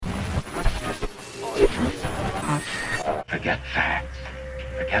Forget facts.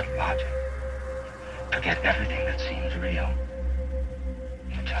 Forget logic. Forget everything that seems real.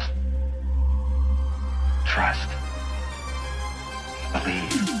 And just trust.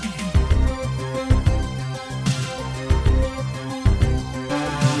 Believe.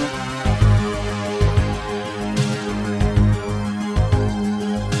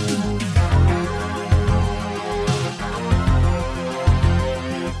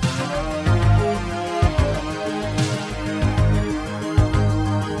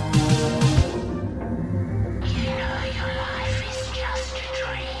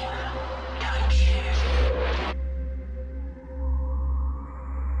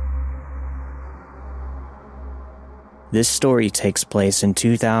 This story takes place in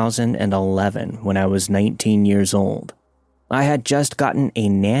 2011 when I was 19 years old. I had just gotten a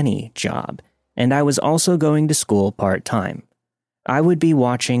nanny job, and I was also going to school part-time. I would be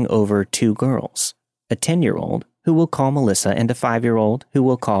watching over two girls, a 10-year-old who we'll call Melissa and a 5-year-old who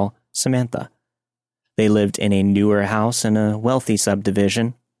we'll call Samantha. They lived in a newer house in a wealthy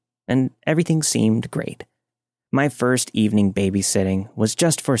subdivision, and everything seemed great. My first evening babysitting was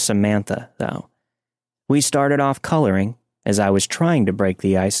just for Samantha, though. We started off coloring as I was trying to break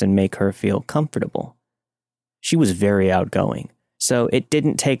the ice and make her feel comfortable. She was very outgoing, so it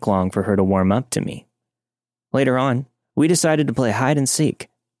didn't take long for her to warm up to me. Later on, we decided to play hide and seek.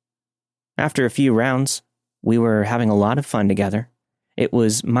 After a few rounds, we were having a lot of fun together. It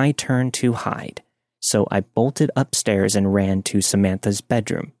was my turn to hide, so I bolted upstairs and ran to Samantha's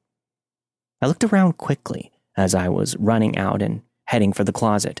bedroom. I looked around quickly as I was running out and heading for the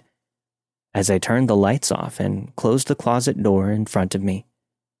closet. As I turned the lights off and closed the closet door in front of me,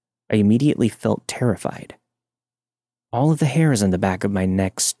 I immediately felt terrified. All of the hairs on the back of my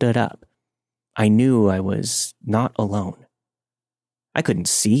neck stood up. I knew I was not alone. I couldn't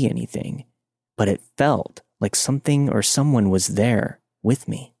see anything, but it felt like something or someone was there with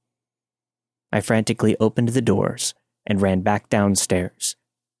me. I frantically opened the doors and ran back downstairs.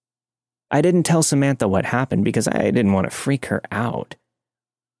 I didn't tell Samantha what happened because I didn't want to freak her out.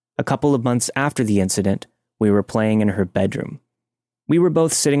 A couple of months after the incident, we were playing in her bedroom. We were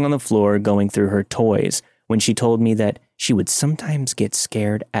both sitting on the floor going through her toys when she told me that she would sometimes get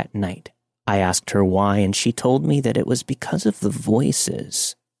scared at night. I asked her why, and she told me that it was because of the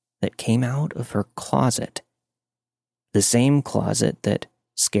voices that came out of her closet. The same closet that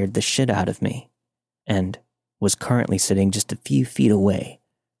scared the shit out of me and was currently sitting just a few feet away.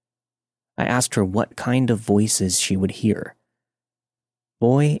 I asked her what kind of voices she would hear.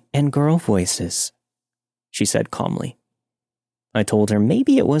 Boy and girl voices, she said calmly. I told her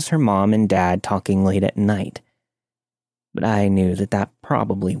maybe it was her mom and dad talking late at night, but I knew that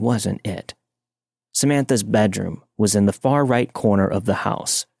probably wasn't it. Samantha's bedroom was in the far right corner of the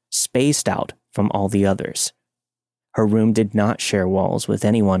house, spaced out from all the others. Her room did not share walls with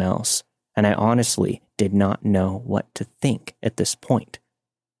anyone else, and I honestly did not know what to think at this point.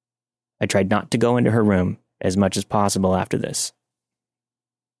 I tried not to go into her room as much as possible after this.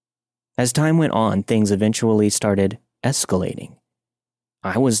 As time went on, things eventually started escalating.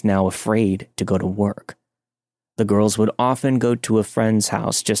 I was now afraid to go to work. The girls would often go to a friend's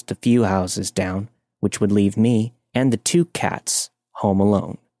house just a few houses down, which would leave me and the two cats home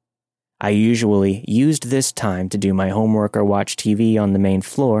alone. I usually used this time to do my homework or watch TV on the main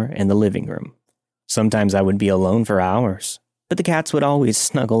floor in the living room. Sometimes I would be alone for hours, but the cats would always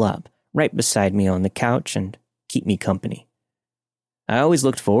snuggle up right beside me on the couch and keep me company. I always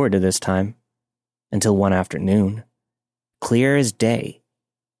looked forward to this time, until one afternoon, clear as day,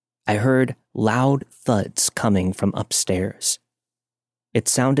 I heard loud thuds coming from upstairs. It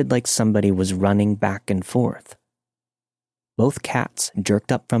sounded like somebody was running back and forth. Both cats jerked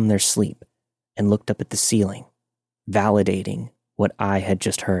up from their sleep and looked up at the ceiling, validating what I had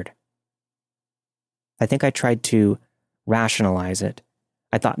just heard. I think I tried to rationalize it.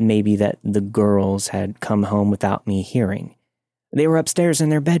 I thought maybe that the girls had come home without me hearing. They were upstairs in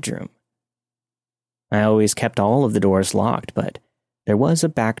their bedroom. I always kept all of the doors locked, but there was a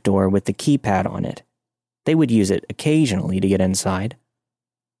back door with the keypad on it. They would use it occasionally to get inside.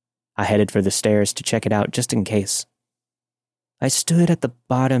 I headed for the stairs to check it out just in case. I stood at the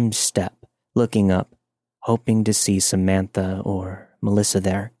bottom step, looking up, hoping to see Samantha or Melissa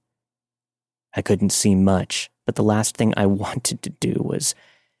there. I couldn't see much, but the last thing I wanted to do was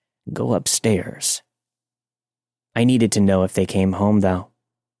go upstairs. I needed to know if they came home, though.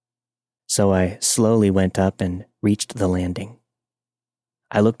 So I slowly went up and reached the landing.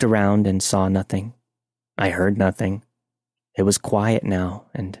 I looked around and saw nothing. I heard nothing. It was quiet now,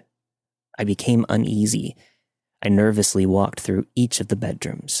 and I became uneasy. I nervously walked through each of the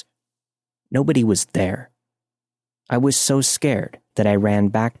bedrooms. Nobody was there. I was so scared that I ran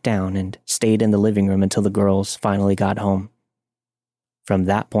back down and stayed in the living room until the girls finally got home. From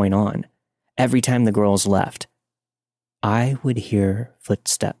that point on, every time the girls left, I would hear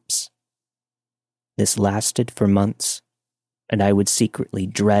footsteps. This lasted for months, and I would secretly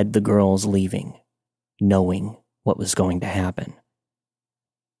dread the girls leaving, knowing what was going to happen.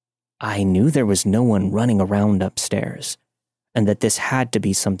 I knew there was no one running around upstairs, and that this had to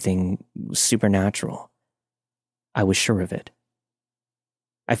be something supernatural. I was sure of it.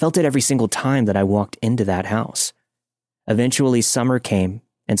 I felt it every single time that I walked into that house. Eventually, summer came,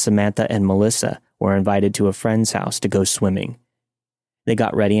 and Samantha and Melissa were invited to a friend's house to go swimming. They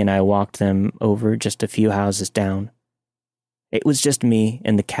got ready, and I walked them over just a few houses down. It was just me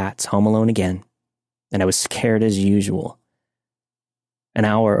and the cats home alone again, and I was scared as usual. An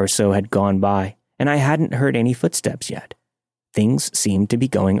hour or so had gone by, and I hadn't heard any footsteps yet. Things seemed to be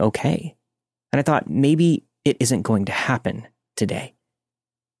going okay, and I thought maybe it isn't going to happen today.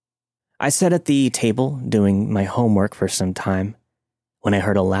 I sat at the table doing my homework for some time when I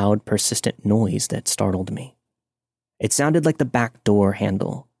heard a loud, persistent noise that startled me. It sounded like the back door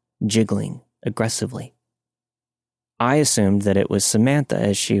handle jiggling aggressively. I assumed that it was Samantha,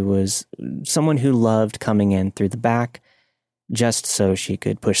 as she was someone who loved coming in through the back just so she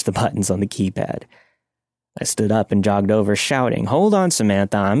could push the buttons on the keypad. I stood up and jogged over, shouting, "Hold on,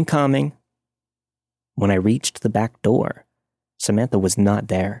 Samantha, I'm coming." When I reached the back door, Samantha was not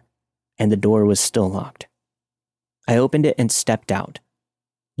there, and the door was still locked. I opened it and stepped out,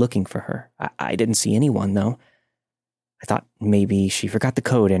 looking for her. I didn't see anyone, though. I thought maybe she forgot the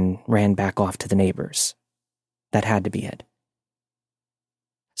code and ran back off to the neighbors. That had to be it.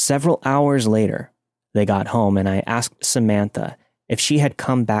 Several hours later, they got home, and I asked Samantha if she had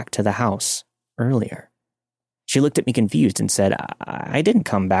come back to the house earlier. She looked at me confused and said, I didn't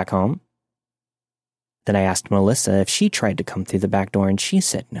come back home. Then I asked Melissa if she tried to come through the back door, and she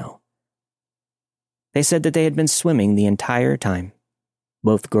said no. They said that they had been swimming the entire time.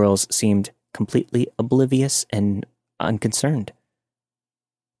 Both girls seemed completely oblivious and unconcerned.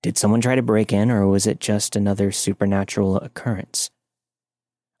 Did someone try to break in, or was it just another supernatural occurrence?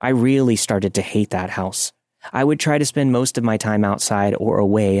 I really started to hate that house. I would try to spend most of my time outside or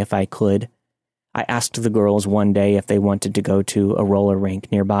away if I could. I asked the girls one day if they wanted to go to a roller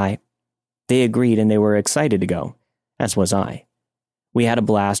rink nearby. They agreed, and they were excited to go, as was I. We had a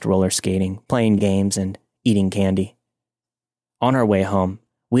blast roller skating, playing games, and eating candy. On our way home,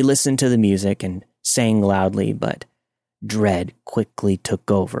 we listened to the music and sang loudly, but dread quickly took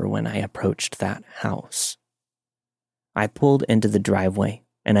over when I approached that house. I pulled into the driveway,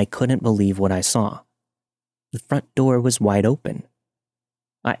 and I couldn't believe what I saw. The front door was wide open.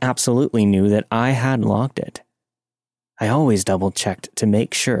 I absolutely knew that I had locked it. I always double-checked to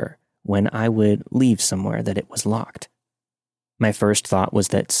make sure when I would leave somewhere that it was locked. My first thought was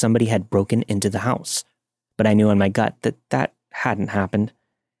that somebody had broken into the house, but I knew in my gut that that hadn't happened.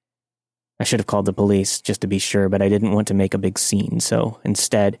 I should have called the police just to be sure, but I didn't want to make a big scene, so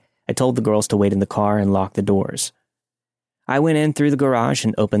instead, I told the girls to wait in the car and lock the doors. I went in through the garage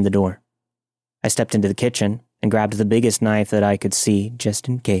and opened the door. I stepped into the kitchen and grabbed the biggest knife that I could see, just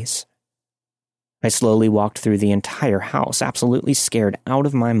in case. I slowly walked through the entire house, absolutely scared out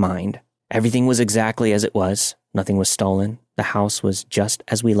of my mind. Everything was exactly as it was. Nothing was stolen. The house was just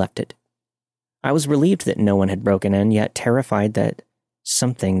as we left it. I was relieved that no one had broken in, yet terrified that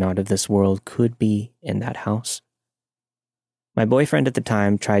something not of this world could be in that house. My boyfriend at the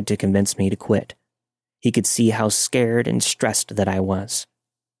time tried to convince me to quit. He could see how scared and stressed that I was.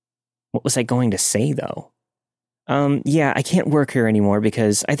 What was I going to say, though? Yeah, I can't work here anymore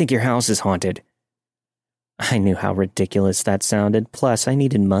because I think your house is haunted. I knew how ridiculous that sounded, plus I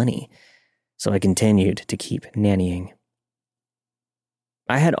needed money, so I continued to keep nannying.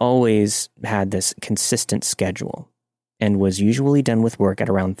 I had always had this consistent schedule and was usually done with work at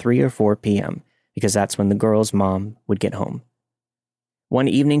around 3 or 4 p.m. because that's when the girl's mom would get home. One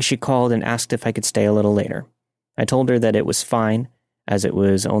evening she called and asked if I could stay a little later. I told her that it was fine, as it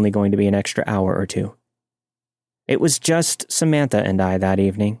was only going to be an extra hour or two. It was just Samantha and I that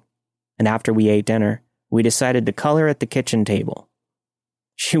evening, and after we ate dinner, we decided to color at the kitchen table.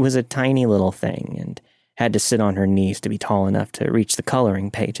 She was a tiny little thing and had to sit on her knees to be tall enough to reach the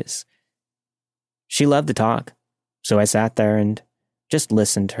coloring pages. She loved to talk, so I sat there and just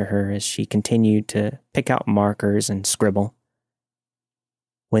listened to her as she continued to pick out markers and scribble.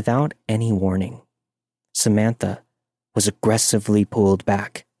 Without any warning, Samantha was aggressively pulled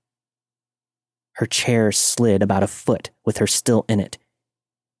back. Her chair slid about a foot with her still in it.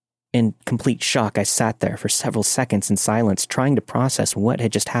 In complete shock, I sat there for several seconds in silence, trying to process what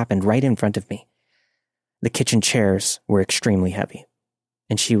had just happened right in front of me. The kitchen chairs were extremely heavy,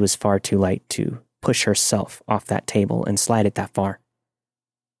 and she was far too light to push herself off that table and slide it that far.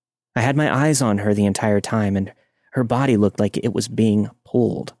 I had my eyes on her the entire time, and her body looked like it was being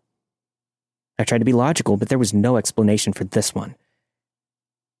pulled. I tried to be logical, but there was no explanation for this one.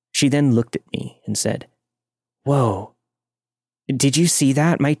 She then looked at me and said, "Whoa, did you see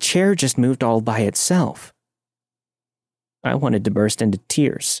that? My chair just moved all by itself." I wanted to burst into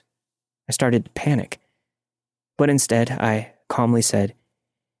tears. I started to panic. But instead, I calmly said,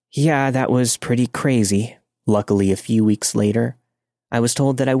 "Yeah, that was pretty crazy." Luckily, a few weeks later, I was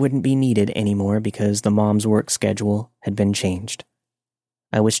told that I wouldn't be needed anymore because the mom's work schedule had been changed.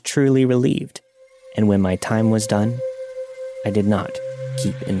 I was truly relieved, and when my time was done, I did not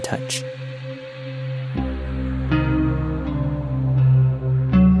keep in touch.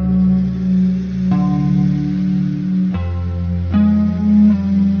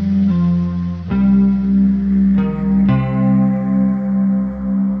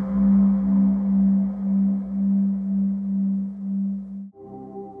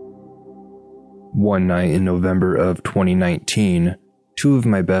 One night in November of 2019, two of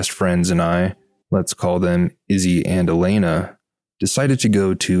my best friends and I, let's call them Izzy and Elena, decided to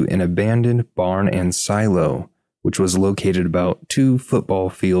go to an abandoned barn and silo, which was located about 2 football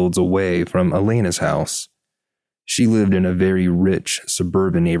fields away from Elena's house. She lived in a very rich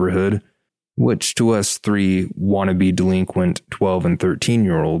suburban neighborhood, which to us 3 wannabe delinquent 12 and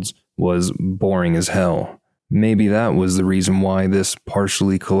 13-year-olds was boring as hell. Maybe that was the reason why this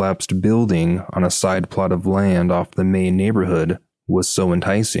partially collapsed building on a side plot of land off the main neighborhood was so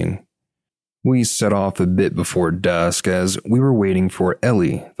enticing. We set off a bit before dusk as we were waiting for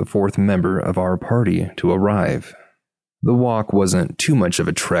Ellie, the 4th member of our party, to arrive. The walk wasn't too much of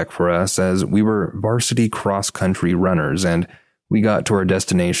a trek for us as we were varsity cross-country runners and we got to our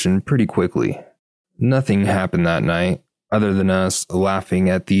destination pretty quickly. Nothing happened that night, other than us laughing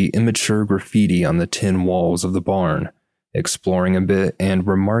at the immature graffiti on the tin walls of the barn, exploring a bit and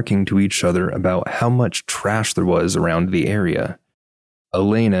remarking to each other about how much trash there was around the area.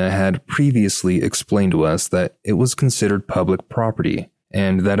 Elena had previously explained to us that it was considered public property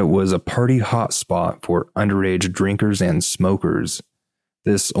and that it was a party hotspot for underage drinkers and smokers.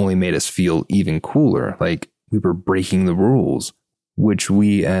 This only made us feel even cooler, like we were breaking the rules, which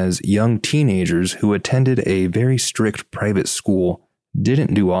we as young teenagers who attended a very strict private school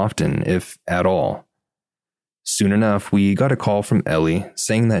didn't do often, if at all. Soon enough, we got a call from Ellie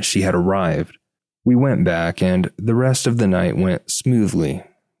saying that she had arrived. We went back and the rest of the night went smoothly,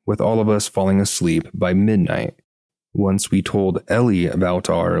 with all of us falling asleep by midnight. Once we told Ellie about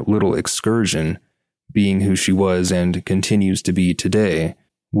our little excursion, being who she was and continues to be today,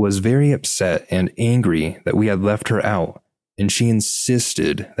 was very upset and angry that we had left her out, and she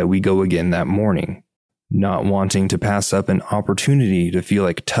insisted that we go again that morning. Not wanting to pass up an opportunity to feel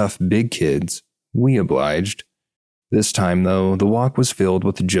like tough big kids, we obliged. This time, though, the walk was filled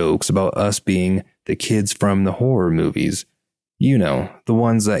with jokes about us being the kids from the horror movies. You know, the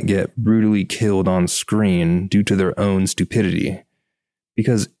ones that get brutally killed on screen due to their own stupidity.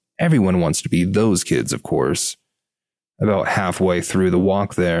 Because everyone wants to be those kids, of course. About halfway through the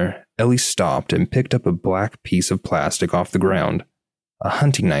walk there, Ellie stopped and picked up a black piece of plastic off the ground, a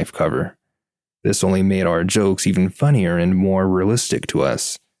hunting knife cover. This only made our jokes even funnier and more realistic to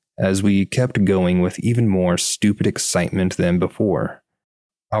us, as we kept going with even more stupid excitement than before.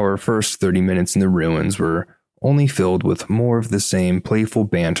 Our first 30 minutes in the ruins were only filled with more of the same playful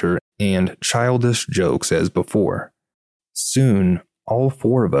banter and childish jokes as before. Soon, all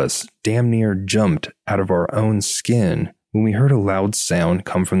 4 of us damn near jumped out of our own skin when we heard a loud sound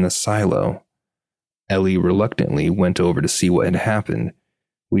come from the silo. Ellie reluctantly went over to see what had happened.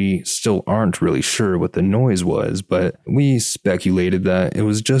 We still aren't really sure what the noise was, but we speculated that it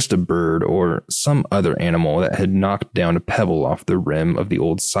was just a bird or some other animal that had knocked down a pebble off the rim of the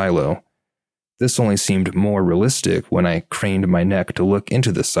old silo. This only seemed more realistic when I craned my neck to look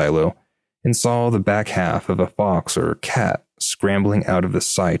into the silo and saw the back half of a fox or cat scrambling out of the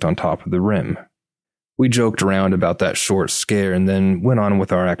sight on top of the rim. We joked around about that short scare and then went on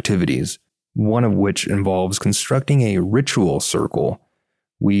with our activities, one of which involves constructing a ritual circle.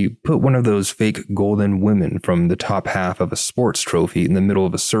 We put one of those fake golden women from the top half of a sports trophy in the middle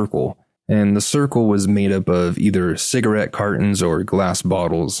of a circle, and the circle was made up of either cigarette cartons or glass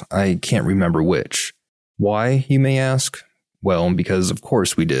bottles. I can't remember which. Why, you may ask? Well, because of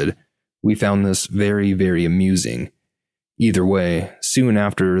course we did. We found this very, very amusing. Either way, soon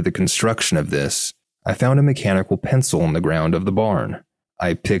after the construction of this, I found a mechanical pencil on the ground of the barn.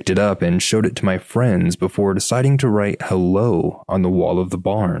 I picked it up and showed it to my friends before deciding to write hello on the wall of the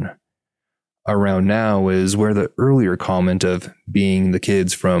barn. Around now is where the earlier comment of being the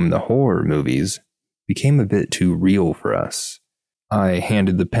kids from the horror movies became a bit too real for us. I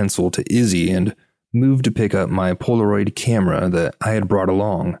handed the pencil to Izzy and moved to pick up my Polaroid camera that I had brought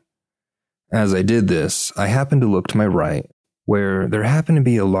along. As I did this, I happened to look to my right, where there happened to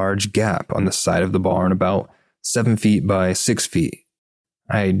be a large gap on the side of the barn about 7 feet by 6 feet.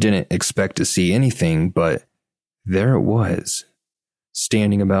 I didn't expect to see anything, but there it was.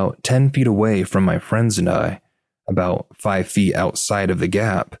 Standing about 10 feet away from my friends and I, about 5 feet outside of the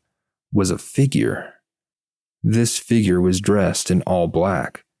gap, was a figure. This figure was dressed in all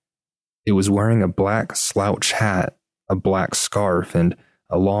black. It was wearing a black slouch hat, a black scarf, and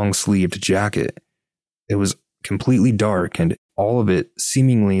a long-sleeved jacket. It was completely dark, and all of it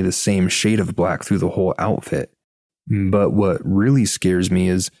seemingly the same shade of black through the whole outfit. But what really scares me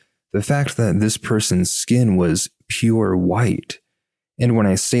is the fact that this person's skin was pure white. And when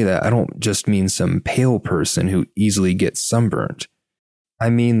I say that, I don't just mean some pale person who easily gets sunburnt. I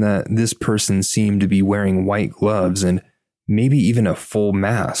mean that this person seemed to be wearing white gloves and maybe even a full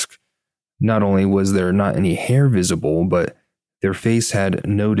mask. Not only was there not any hair visible, but their face had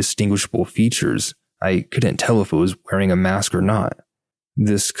no distinguishable features. I couldn't tell if it was wearing a mask or not.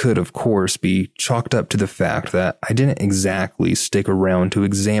 This could, of course, be chalked up to the fact that I didn't exactly stick around to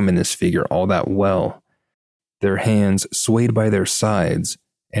examine this figure all that well. Their hands swayed by their sides,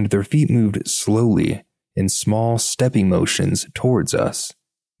 and their feet moved slowly in small stepping motions towards us,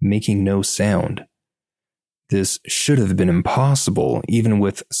 making no sound. This should have been impossible, even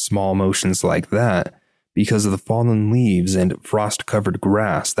with small motions like that, because of the fallen leaves and frost-covered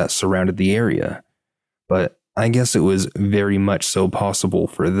grass that surrounded the area. But I guess it was very much so possible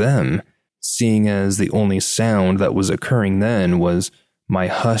for them, seeing as the only sound that was occurring then was my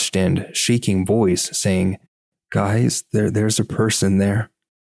hushed and shaking voice saying, "Guys, there's a person there."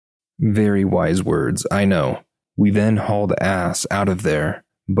 Very wise words, I know. We then hauled ass out of there,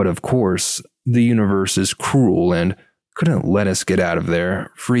 but of course, the universe is cruel and couldn't let us get out of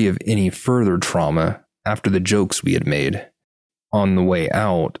there free of any further trauma after the jokes we had made. On the way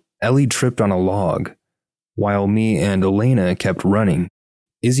out, Ellie tripped on a log. While me and Elena kept running,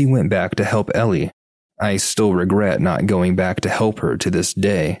 Izzy went back to help Ellie. I still regret not going back to help her to this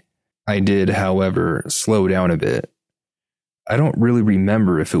day. I did, however, slow down a bit. I don't really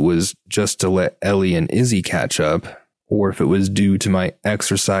remember if it was just to let Ellie and Izzy catch up, or if it was due to my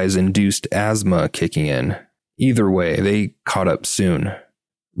exercise-induced asthma kicking in. Either way, they caught up soon.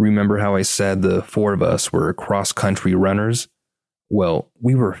 Remember how I said the four of us were cross-country runners? Well,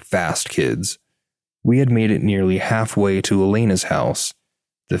 we were fast kids. We had made it nearly halfway to Elena's house.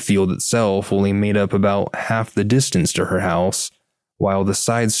 The field itself only made up about half the distance to her house, while the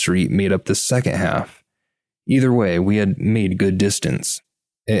side street made up the second half. Either way, we had made good distance.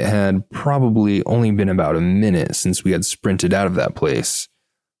 It had probably only been about a minute since we had sprinted out of that place.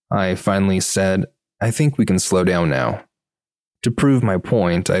 I finally said, "I think we can slow down now." To prove my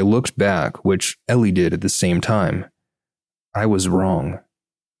point, I looked back, which Ellie did at the same time. I was wrong.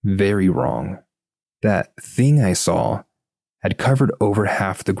 Very wrong. That thing I saw had covered over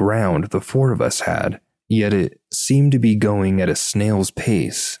half the ground the four of us had, yet it seemed to be going at a snail's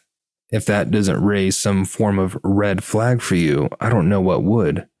pace. If that doesn't raise some form of red flag for you, I don't know what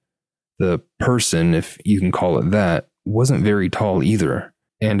would. The person, if you can call it that, wasn't very tall either,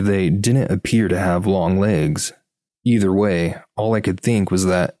 and they didn't appear to have long legs. Either way, all I could think was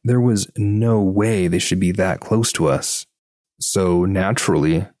that there was no way they should be that close to us. So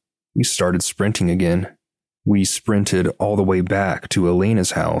naturally, we started sprinting again. We sprinted all the way back to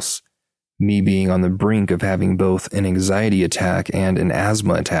Elena's house, me being on the brink of having both an anxiety attack and an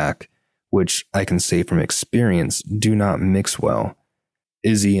asthma attack, which I can say from experience do not mix well.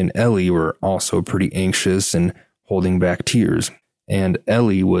 Izzy and Ellie were also pretty anxious and holding back tears, and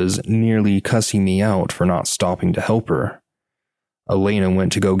Ellie was nearly cussing me out for not stopping to help her. Elena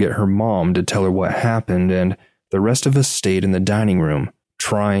went to go get her mom to tell her what happened, and the rest of us stayed in the dining room,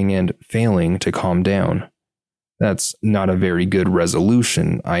 trying and failing to calm down. That's not a very good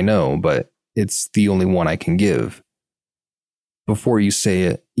resolution, I know, but it's the only one I can give. Before you say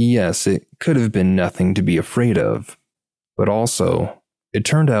it, yes, it could have been nothing to be afraid of. But also, it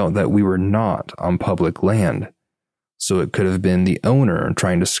turned out that we were not on public land, so it could have been the owner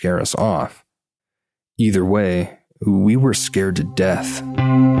trying to scare us off. Either way, we were scared to death.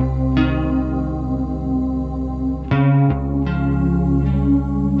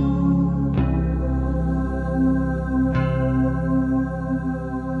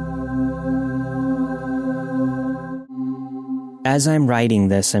 As I'm writing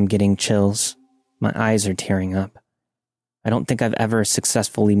this, I'm getting chills. My eyes are tearing up. I don't think I've ever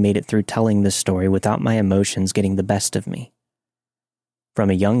successfully made it through telling this story without my emotions getting the best of me. From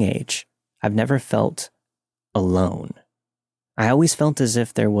a young age, I've never felt alone. I always felt as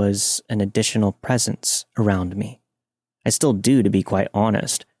if there was an additional presence around me. I still do, to be quite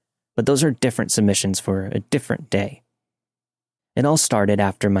honest, but those are different submissions for a different day. It all started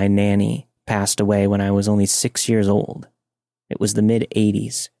after my nanny passed away when I was only 6 years old. It was the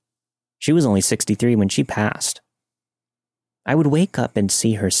mid-'80s. She was only 63 when she passed. I would wake up and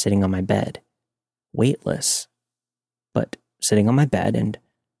see her sitting on my bed, weightless, but sitting on my bed and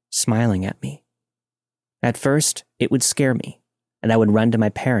smiling at me. At first, it would scare me, and I would run to my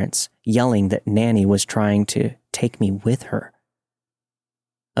parents, yelling that Nanny was trying to take me with her.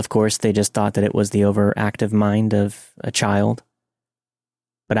 Of course, they just thought that it was the overactive mind of a child.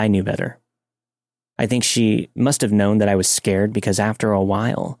 But I knew better. I think she must have known that I was scared because after a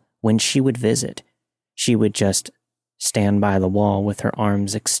while, when she would visit, she would just stand by the wall with her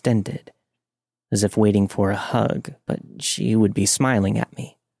arms extended, as if waiting for a hug, but she would be smiling at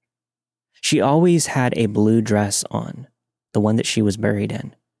me. She always had a blue dress on, the one that she was buried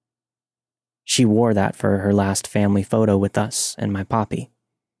in. She wore that for her last family photo with us and my poppy.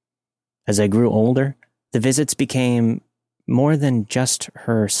 As I grew older, the visits became more than just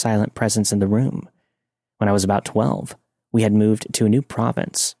her silent presence in the room. When I was about 12, we had moved to a new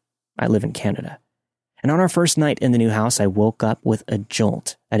province. I live in Canada. And on our first night in the new house, I woke up with a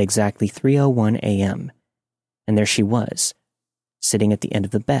jolt at exactly 3:01 a.m. And there she was, sitting at the end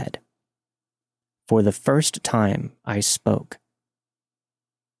of the bed. For the first time, I spoke.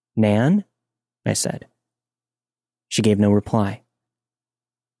 "Nan?" I said. She gave no reply.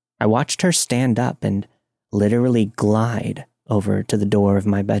 I watched her stand up and literally glide over to the door of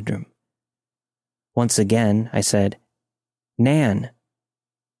my bedroom. Once again, I said, "Nan,"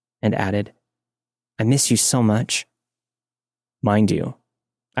 and added, "I miss you so much." Mind you,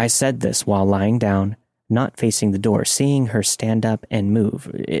 I said this while lying down, not facing the door. Seeing her stand up and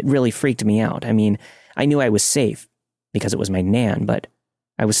move, it really freaked me out. I mean, I knew I was safe because it was my Nan, but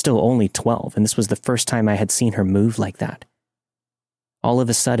I was still only 12, and this was the first time I had seen her move like that. All of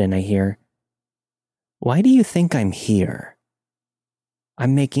a sudden, I hear, "Why do you think I'm here?"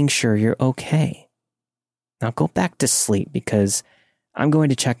 "I'm making sure you're okay. Now go back to sleep because I'm going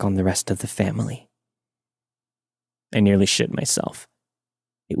to check on the rest of the family." I nearly shit myself.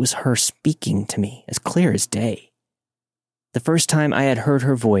 It was her speaking to me, as clear as day. The first time I had heard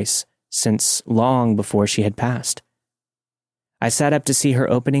her voice since long before she had passed. I sat up to see her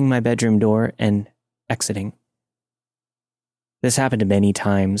opening my bedroom door and exiting. This happened many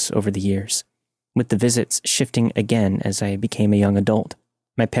times over the years, with the visits shifting again as I became a young adult.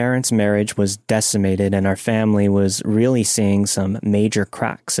 My parents' marriage was decimated and our family was really seeing some major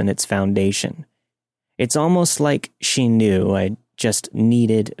cracks in its foundation. It's almost like she knew I just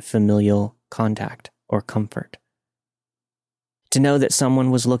needed familial contact or comfort. To know that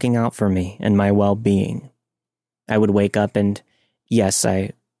someone was looking out for me and my well-being. I would wake up and, yes,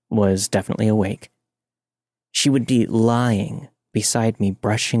 I was definitely awake. She would be lying beside me,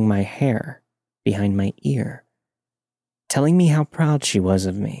 brushing my hair behind my ear, telling me how proud she was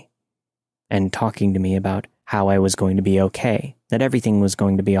of me, and talking to me about how I was going to be okay, that everything was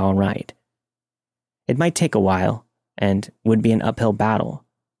going to be all right. It might take a while, and would be an uphill battle,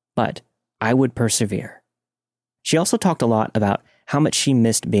 but I would persevere. She also talked a lot about how much she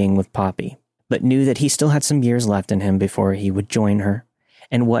missed being with Poppy, but knew that he still had some years left in him before he would join her,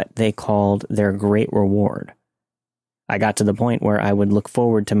 and what they called their great reward. I got to the point where I would look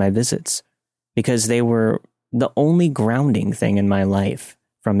forward to my visits, because they were the only grounding thing in my life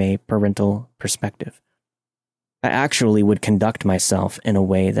from a parental perspective. I actually would conduct myself in a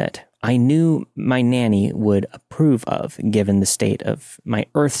way that I knew my nanny would approve of, given the state of my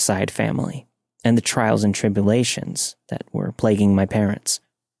Earthside family and the trials and tribulations that were plaguing my parents.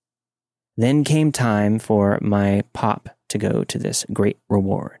 Then came time for my pop to go to this great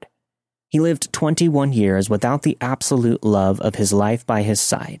reward. He lived 21 years without the absolute love of his life by his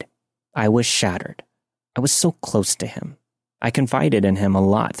side. I was shattered. I was so close to him. I confided in him a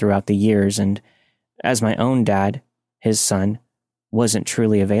lot throughout the years, and as my own dad, his son, wasn't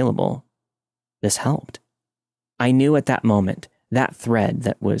truly available, this helped. I knew at that moment that thread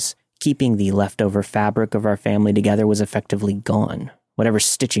that was keeping the leftover fabric of our family together was effectively gone. Whatever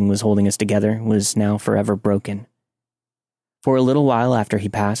stitching was holding us together was now forever broken. For a little while after he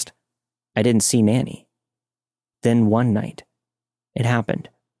passed, I didn't see Nanny. Then one night, it happened.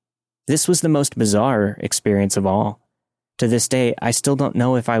 This was the most bizarre experience of all. To this day, I still don't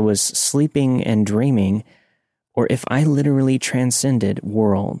know if I was sleeping and dreaming, or if I literally transcended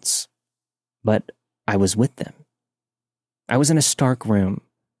worlds. But I was with them. I was in a stark room.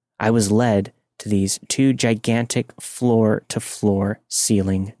 I was led to these two gigantic floor-to-floor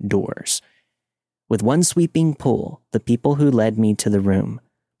ceiling doors. With one sweeping pull, the people who led me to the room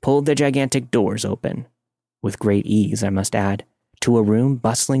pulled the gigantic doors open, with great ease, I must add, to a room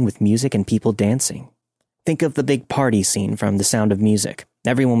bustling with music and people dancing. Think of the big party scene from The Sound of Music.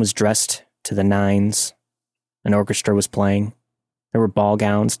 Everyone was dressed to the nines. An orchestra was playing. There were ball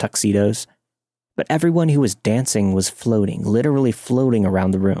gowns, tuxedos. But everyone who was dancing was floating, literally floating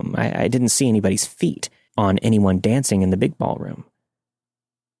around the room. I didn't see anybody's feet on anyone dancing in the big ballroom.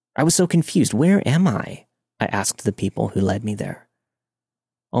 I was so confused. Where am I? I asked the people who led me there.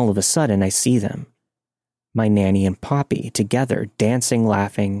 All of a sudden, I see them. My nanny and Poppy together, dancing,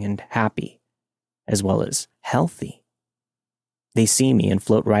 laughing, and happy, as well as healthy. They see me and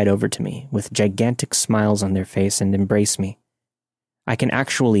float right over to me with gigantic smiles on their face and embrace me. I can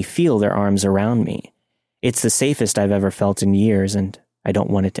actually feel their arms around me. It's the safest I've ever felt in years, and I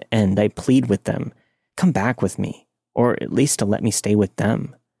don't want it to end. I plead with them, come back with me, or at least to let me stay with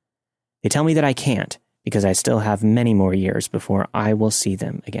them. They tell me that I can't, because I still have many more years before I will see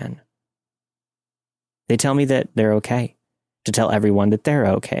them again. They tell me that they're okay, to tell everyone that they're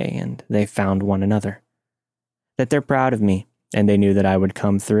okay and they found one another. That they're proud of me, and they knew that I would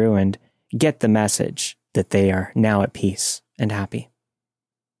come through and get the message that they are now at peace and happy.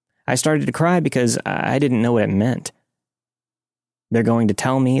 I started to cry because I didn't know what it meant. They're going to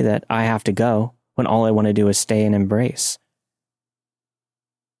tell me that I have to go when all I want to do is stay and embrace.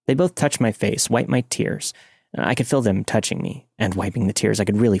 They both touched my face, wiped my tears. I could feel them touching me and wiping the tears. I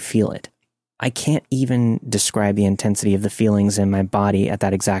could really feel it. I can't even describe the intensity of the feelings in my body at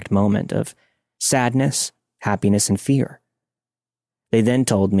that exact moment of sadness, happiness, and fear. They then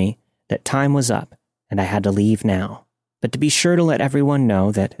told me that time was up and I had to leave now, but to be sure to let everyone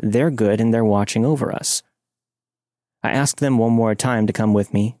know that they're good and they're watching over us. I asked them one more time to come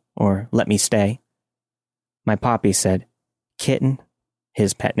with me or let me stay. My Poppy said, Kitten,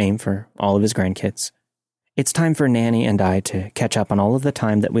 his pet name for all of his grandkids, it's time for Nanny and I to catch up on all of the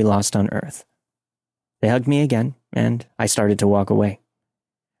time that we lost on Earth. They hugged me again, and I started to walk away.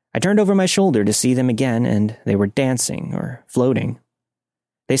 I turned over my shoulder to see them again, and they were dancing or floating.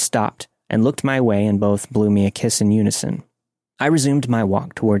 They stopped and looked my way and both blew me a kiss in unison. I resumed my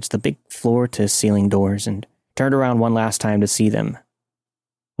walk towards the big floor-to-ceiling doors and turned around one last time to see them.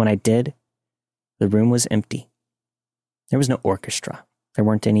 When I did, the room was empty. There was no orchestra. There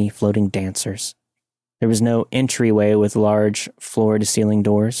weren't any floating dancers. There was no entryway with large floor-to-ceiling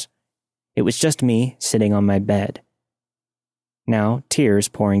doors. It was just me sitting on my bed. Now, tears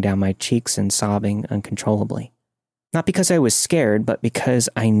pouring down my cheeks and sobbing uncontrollably. Not because I was scared, but because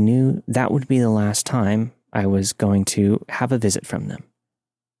I knew that would be the last time I was going to have a visit from them.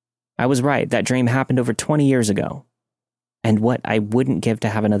 I was right, that dream happened over 20 years ago, and what I wouldn't give to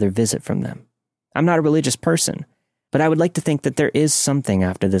have another visit from them. I'm not a religious person, but I would like to think that there is something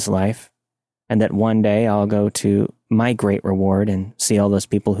after this life, and that one day I'll go to my great reward and see all those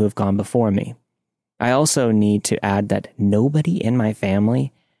people who have gone before me. I also need to add that nobody in my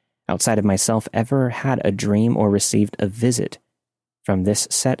family, outside of myself, ever had a dream or received a visit from this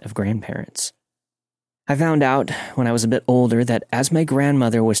set of grandparents. I found out when I was a bit older that as my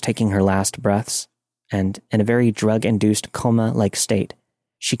grandmother was taking her last breaths, and in a very drug-induced coma-like state,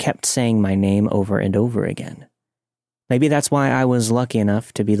 she kept saying my name over and over again. Maybe that's why I was lucky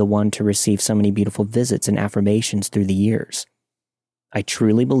enough to be the one to receive so many beautiful visits and affirmations through the years. I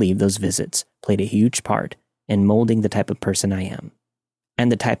truly believe those visits played a huge part in molding the type of person I am,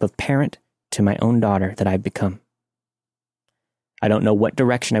 and the type of parent to my own daughter that I've become. I don't know what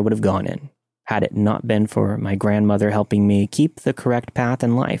direction I would have gone in, had it not been for my grandmother helping me keep the correct path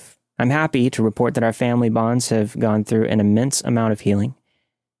in life. I'm happy to report that our family bonds have gone through an immense amount of healing,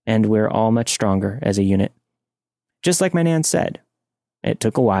 and we're all much stronger as a unit. Just like my Nan said, it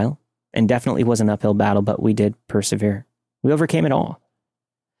took a while, and definitely was an uphill battle, but we did persevere. We overcame it all.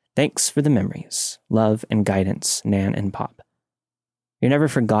 Thanks for the memories, love, and guidance, Nan and Pop. You're never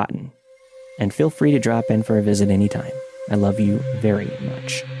forgotten, and feel free to drop in for a visit anytime. I love you very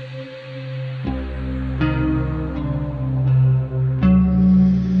much.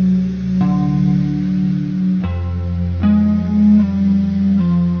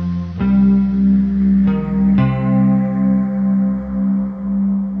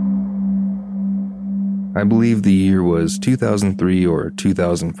 I believe the year was 2003 or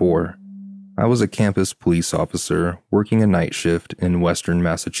 2004. I was a campus police officer working a night shift in Western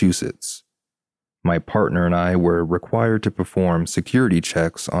Massachusetts. My partner and I were required to perform security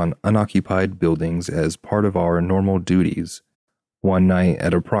checks on unoccupied buildings as part of our normal duties. One night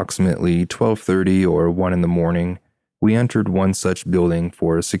at approximately 12:30 or 1 in the morning, We entered one such building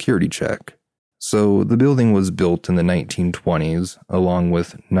for a security check. So the building was built in the 1920s, along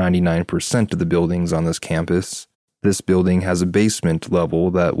with 99% of the buildings on this campus. This building has a basement level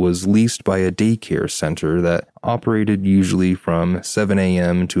that was leased by a daycare center that operated usually from 7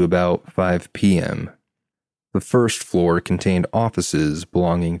 a.m. to about 5 p.m. The first floor contained offices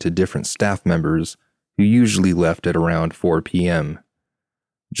belonging to different staff members who usually left at around 4 p.m.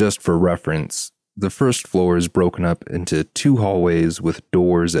 Just for reference, the first floor is broken up into 2 hallways with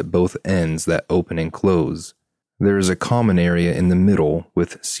doors at both ends that open and close. There is a common area in the middle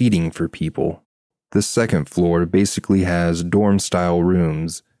with seating for people. The second floor basically has dorm-style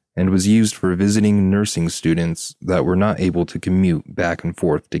rooms and was used for visiting nursing students that were not able to commute back and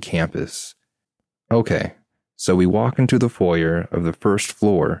forth to campus. Okay, so we walk into the foyer of the first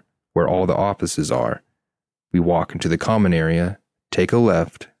floor where all the offices are. We walk into the common area, take a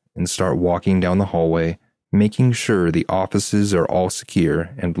left, and start walking down the hallway, making sure the offices are all secure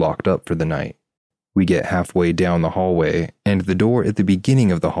and locked up for the night. We get halfway down the hallway, and the door at the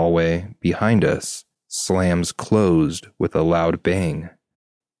beginning of the hallway, behind us, slams closed with a loud bang.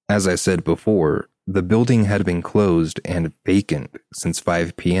 As I said before, the building had been closed and vacant since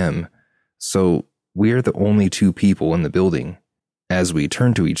 5 p.m., so we're the only 2 people in the building. As we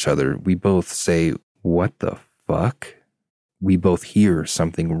turn to each other, we both say, "What the fuck?" We both hear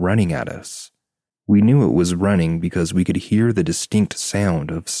something running at us. We knew it was running because we could hear the distinct sound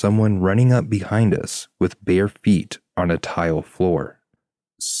of someone running up behind us with bare feet on a tile floor.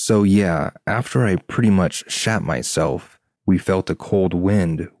 So yeah, after I pretty much shat myself, we felt a cold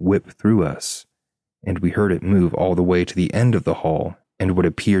wind whip through us, and we heard it move all the way to the end of the hall and what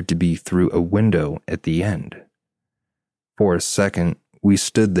appeared to be through a window at the end. For a second, we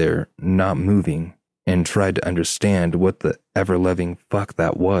stood there, not moving, and tried to understand what the ever-loving fuck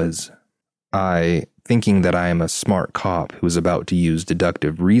that was. I, thinking that I am a smart cop who is about to use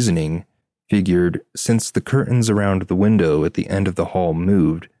deductive reasoning, figured since the curtains around the window at the end of the hall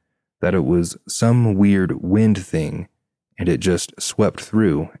moved, that it was some weird wind thing, and it just swept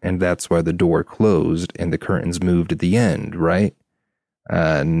through, and that's why the door closed and the curtains moved at the end, right?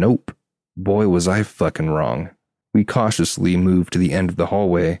 Nope. Boy, was I fucking wrong. We cautiously moved to the end of the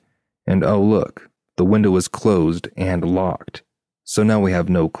hallway, and oh look, the window was closed and locked, so now we have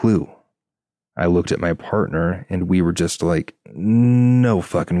no clue. I looked at my partner, and we were just like, no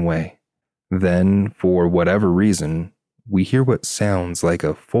fucking way. Then, for whatever reason, we hear what sounds like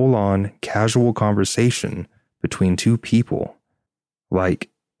a full-on casual conversation between 2 people, like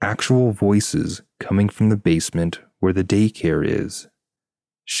actual voices coming from the basement where the daycare is.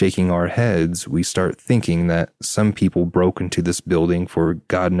 Shaking our heads, we start thinking that some people broke into this building for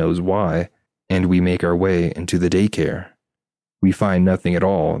God knows why, and we make our way into the daycare. We find nothing at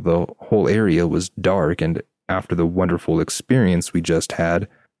all. The whole area was dark, and after the wonderful experience we just had,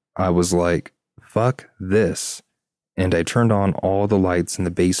 I was like, fuck this. And I turned on all the lights in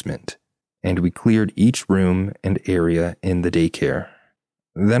the basement, and we cleared each room and area in the daycare.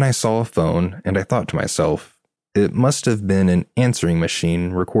 Then I saw a phone, and I thought to myself, it must have been an answering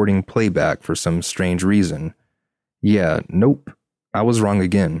machine recording playback for some strange reason. Yeah, nope, I was wrong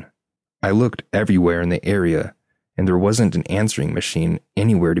again. I looked everywhere in the area, and there wasn't an answering machine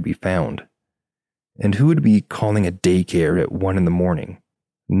anywhere to be found. And who would be calling a daycare at 1 a.m?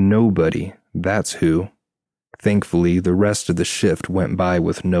 Nobody, that's who. Thankfully, the rest of the shift went by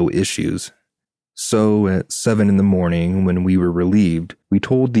with no issues. So, at 7 a.m, when we were relieved, we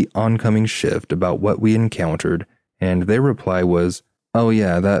told the oncoming shift about what we encountered, and their reply was, "Oh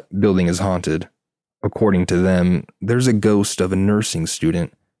yeah, that building is haunted." According to them, there's a ghost of a nursing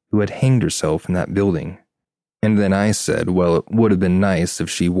student who had hanged herself in that building. And then I said, well, it would have been nice if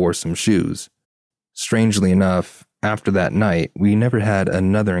she wore some shoes. Strangely enough, after that night, we never had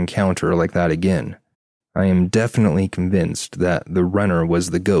another encounter like that again. I am definitely convinced that the runner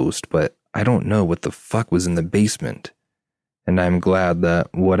was the ghost, but I don't know what the fuck was in the basement. And I'm glad that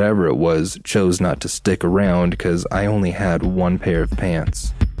whatever it was chose not to stick around because I only had 1 pair of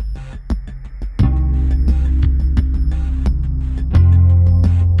pants.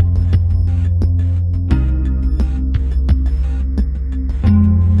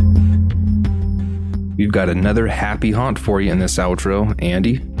 We've got another happy haunt for you in this outro.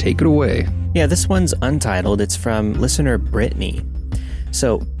 Andy, take it away. Yeah, this one's untitled. It's from listener Brittany.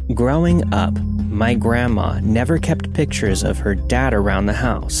 So, growing up, my grandma never kept pictures of her dad around the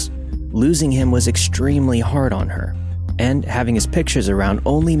house. Losing him was extremely hard on her, and having his pictures around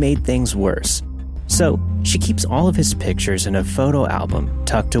only made things worse. So, she keeps all of his pictures in a photo album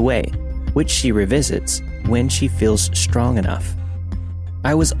tucked away, which she revisits when she feels strong enough.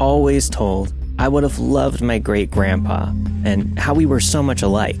 I was always told I would have loved my great-grandpa and how we were so much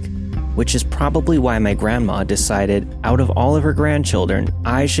alike, which is probably why my grandma decided out of all of her grandchildren,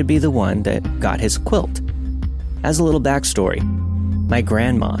 I should be the one that got his quilt. As a little backstory, my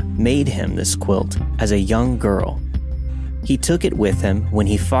grandma made him this quilt as a young girl. He took it with him when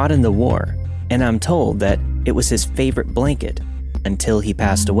he fought in the war, and I'm told that it was his favorite blanket until he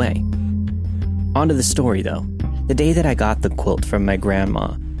passed away. On to the story though. The day that I got the quilt from my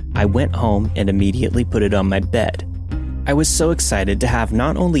grandma, I went home and immediately put it on my bed. I was so excited to have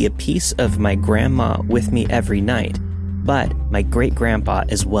not only a piece of my grandma with me every night, but my great-grandpa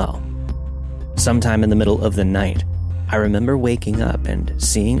as well. Sometime in the middle of the night, I remember waking up and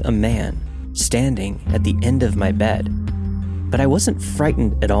seeing a man standing at the end of my bed. But I wasn't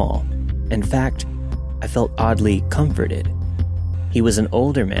frightened at all. In fact, I felt oddly comforted. He was an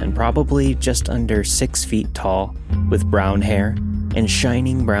older man, probably just under 6 feet tall, with brown hair and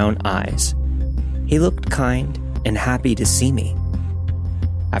shining brown eyes. He looked kind and happy to see me.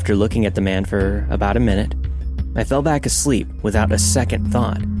 After looking at the man for about a minute, I fell back asleep without a second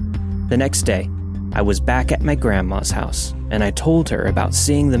thought. The next day, I was back at my grandma's house, and I told her about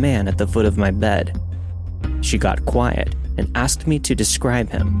seeing the man at the foot of my bed. She got quiet and asked me to describe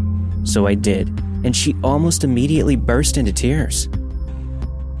him, so I did, and she almost immediately burst into tears.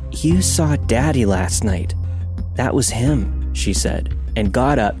 "You saw Daddy last night. That was him," she said, and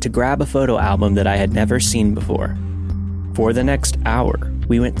got up to grab a photo album that I had never seen before. For the next hour,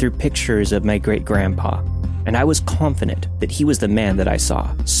 we went through pictures of my great-grandpa, and I was confident that he was the man that I saw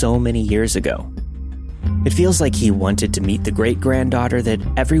so many years ago. It feels like he wanted to meet the great-granddaughter that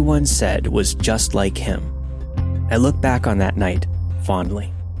everyone said was just like him. I look back on that night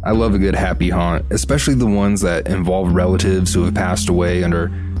fondly. I love a good happy haunt, especially the ones that involve relatives who have passed away and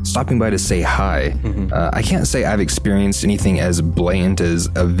are stopping by to say hi. I can't say I've experienced anything as blatant as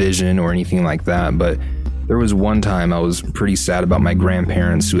a vision or anything like that, but there was one time I was pretty sad about my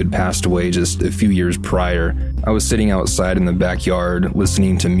grandparents who had passed away just a few years prior. I was sitting outside in the backyard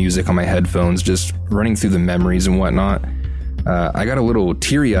listening to music on my headphones, just running through the memories and whatnot. I got a little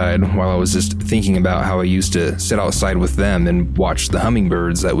teary-eyed while I was just thinking about how I used to sit outside with them and watch the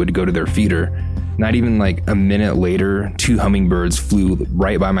hummingbirds that would go to their feeder. Not even like a minute later, 2 hummingbirds flew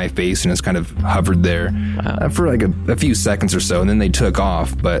right by my face and just kind of hovered there for like a few seconds or so, and then they took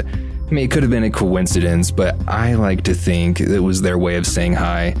off. But I mean, it could have been a coincidence, but I like to think it was their way of saying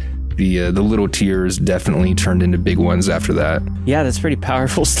hi. The little tears definitely turned into big ones after that. Yeah, that's pretty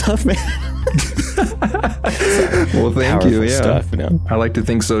powerful stuff, man. Well, thank you. Yeah, stuff, you know? I like to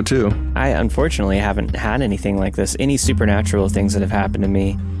think so too. I unfortunately haven't had anything like this. Any supernatural things that have happened to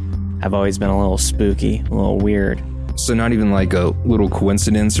me have always been a little spooky, a little weird. So not even like a little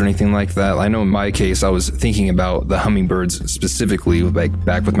coincidence or anything like that. I know in my case, I was thinking about the hummingbirds specifically, like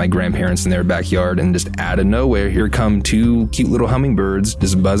back with my grandparents in their backyard, and just out of nowhere, here come 2 cute little hummingbirds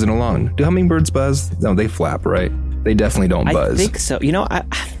just buzzing along. Do hummingbirds buzz? No, they flap, right? They definitely don't buzz. I think so. You know,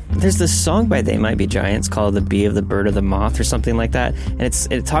 there's this song by They Might Be Giants called "The Bee of the Bird of the Moth" or something like that, and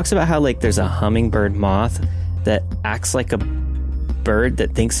it talks about how like there's a hummingbird moth that acts like a bird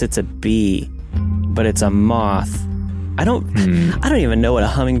that thinks it's a bee, but it's a moth. I don't even know what a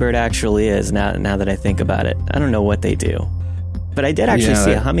hummingbird actually is now that I think about it. I don't know what they do. But I did actually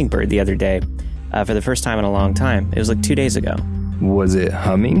see a hummingbird the other day for the first time in a long time. It was like 2 days ago. Was it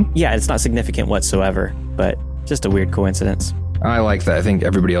humming? Yeah, it's not significant whatsoever, but just a weird coincidence. I like that. I think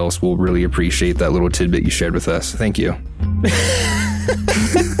everybody else will really appreciate that little tidbit you shared with us. Thank you.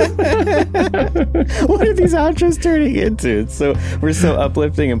 What are these outros turning into? We're so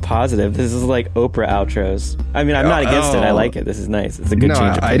uplifting and positive. This is like Oprah outros. I mean, I'm not against it. I like it. This is nice. It's a good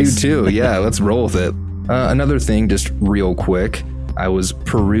change of pace. I do too. Yeah, let's roll with it. Another thing, just real quick. I was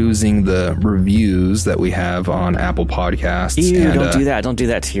perusing the reviews that we have on Apple Podcasts. Ew, don't do that. Don't do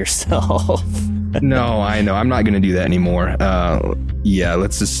that to yourself. No, I know. I'm not going to do that anymore. Yeah,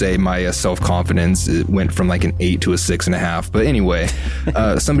 let's just say my self-confidence went from like an 8 to a 6.5. But anyway,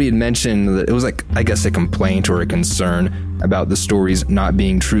 somebody had mentioned that it was like, I guess, a complaint or a concern about the stories not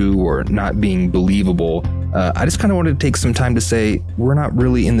being true or not being believable. I just kind of wanted to take some time to say we're not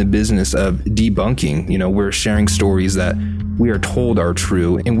really in the business of debunking. You know, we're sharing stories that we are told are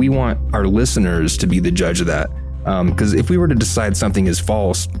true, and we want our listeners to be the judge of that. Because if we were to decide something is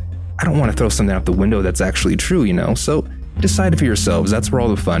false, I don't want to throw something out the window that's actually true, you know? So decide for yourselves. That's where all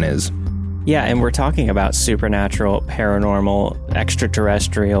the fun is. Yeah, and we're talking about supernatural, paranormal,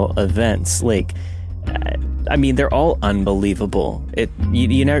 extraterrestrial events. Like, I mean, they're all unbelievable.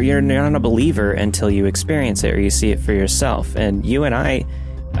 You're not a believer until you experience it or you see it for yourself. And you and I,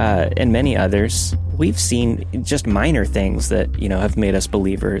 and many others, we've seen just minor things that, have made us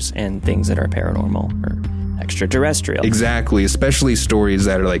believers in things that are paranormal or extraterrestrial. Exactly, especially stories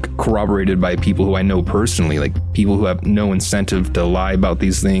that are like corroborated by people who I know personally, like people who have no incentive to lie about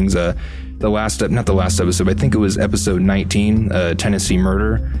these things. Not the last episode, but I think it was episode 19, Tennessee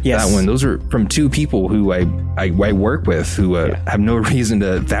Murder. Yes. That one. Those are from two people who I work with who have no reason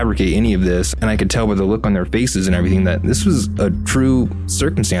to fabricate any of this. And I could tell by the look on their faces and everything that this was a true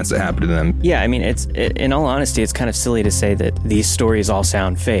circumstance that happened to them. Yeah, I mean, in all honesty, it's kind of silly to say that these stories all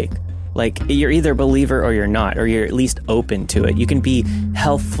sound fake. Like, you're either a believer or you're not, or you're at least open to it. You can be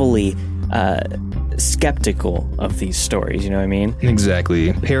healthfully skeptical of these stories, you know what I mean?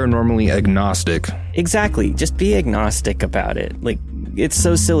 Exactly. Paranormally agnostic. Exactly. Just be agnostic about it. Like, it's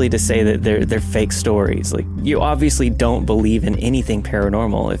so silly to say that they're fake stories. Like, you obviously don't believe in anything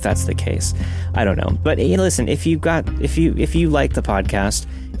paranormal if that's the case. I don't know. But hey, listen, if you like the podcast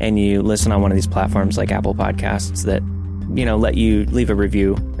and you listen on one of these platforms like Apple Podcasts that let you leave a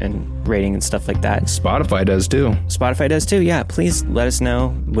review and rating and stuff like that. Spotify does too. Yeah, please let us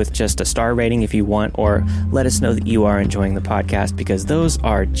know with just a star rating if you want, or let us know that you are enjoying the podcast, because those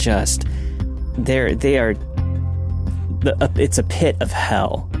are just, it's a pit of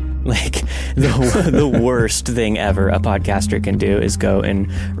hell. Like, the worst thing ever a podcaster can do is go and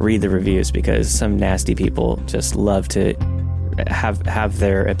read the reviews, because some nasty people just love to have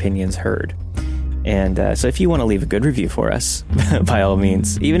their opinions heard. And so if you want to leave a good review for us, by all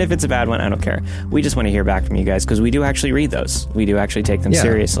means, even if it's a bad one, I don't care. We just want to hear back from you guys, because we do actually read those. We do actually take them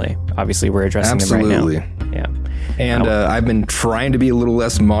seriously. Obviously, we're addressing them right now. Yeah. And I've been trying to be a little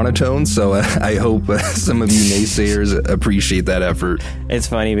less monotone, so I hope some of you naysayers appreciate that effort. It's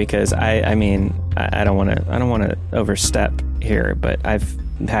funny because I don't want to overstep here, but I've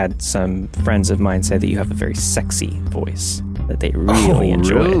had some friends of mine say that you have a very sexy voice that they really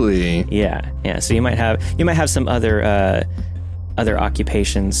enjoy. Really? Yeah. So you might have some other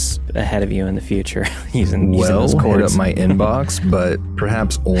occupations ahead of you in the future using those chords. Hit up my inbox, but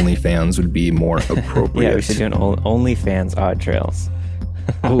perhaps OnlyFans would be more appropriate. Yeah, we should do an OnlyFans Odd Trails.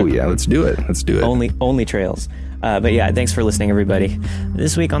 Oh yeah, let's do it. Only trails. But yeah, thanks for listening, everybody.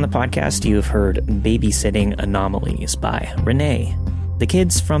 This week on the podcast, you've heard Babysitting Anomalies by Renee, The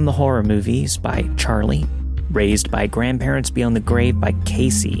Kids from the Horror Movies by Charlie, Raised by Grandparents Beyond the Grave by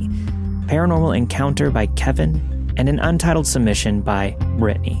Casey, Paranormal Encounter by Kevin, and an untitled submission by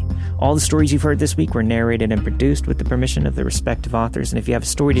Brittany. All the stories you've heard this week were narrated and produced with the permission of the respective authors, and if you have a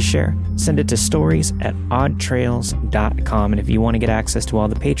story to share, send it to stories@oddtrails.com. And if you want to get access to all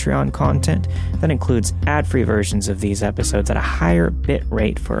the Patreon content, that includes ad-free versions of these episodes at a higher bit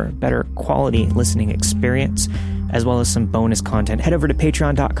rate for a better quality listening experience, as well as some bonus content, head over to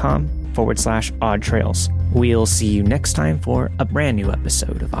patreon.com/oddtrails. We'll see you next time for a brand new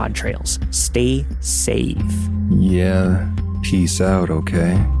episode of Odd Trails. Stay safe. Yeah, peace out,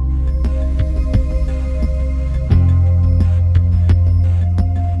 okay?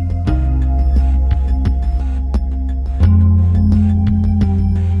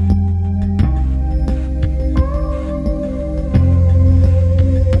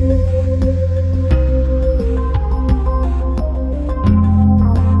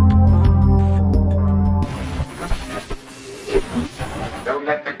 Don't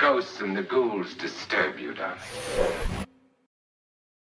let the ghosts and the ghouls disturb you, darling.